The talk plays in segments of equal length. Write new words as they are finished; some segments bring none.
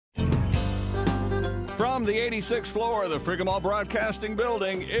From the 86th floor of the Frigamall Broadcasting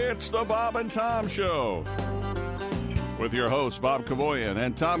Building, it's the Bob and Tom Show. With your hosts, Bob Kavoyan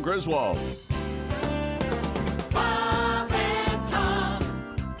and Tom Griswold. Bob and Tom.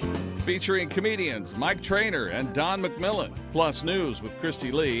 Featuring comedians Mike Trainor and Don McMillan. Plus news with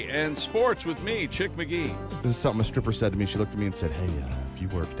Christy Lee and sports with me, Chick McGee. This is something a stripper said to me. She looked at me and said, hey, if you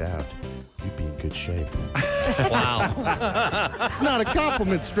worked out, you'd be in good shape. Wow. It's not a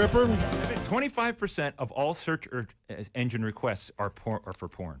compliment, stripper. 25% of all search engine requests are for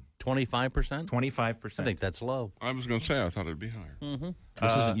porn. 25%? 25%. I think that's low. I was going to say, I thought it'd be higher. Mm-hmm.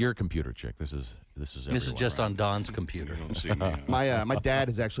 This isn't your computer, Chick. This is just on Don's computer. You don't see me. My dad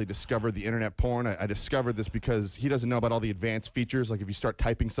has actually discovered the internet porn. I discovered this because he doesn't know about all the advanced features. Like if you start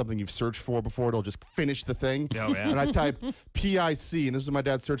typing something you've searched for before, it'll just finish the thing. Oh, yeah. And I type PIC, and this is what my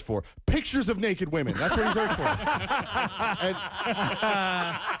dad searched for: pictures of naked women. That's what he searched for.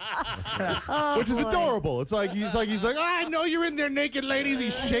 Which is adorable. It's like he's like, oh, I know you're in there, naked ladies.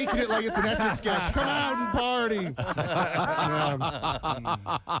 He's shaking it like it's an Etch-a-Sketch. Come out and party.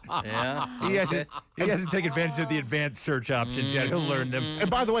 Yeah. He hasn't taken advantage of the advanced search options yet. He'll learn them. And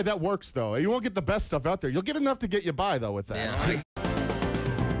by the way, that works though. You won't get the best stuff out there. You'll get enough to get you by though with that. Yeah.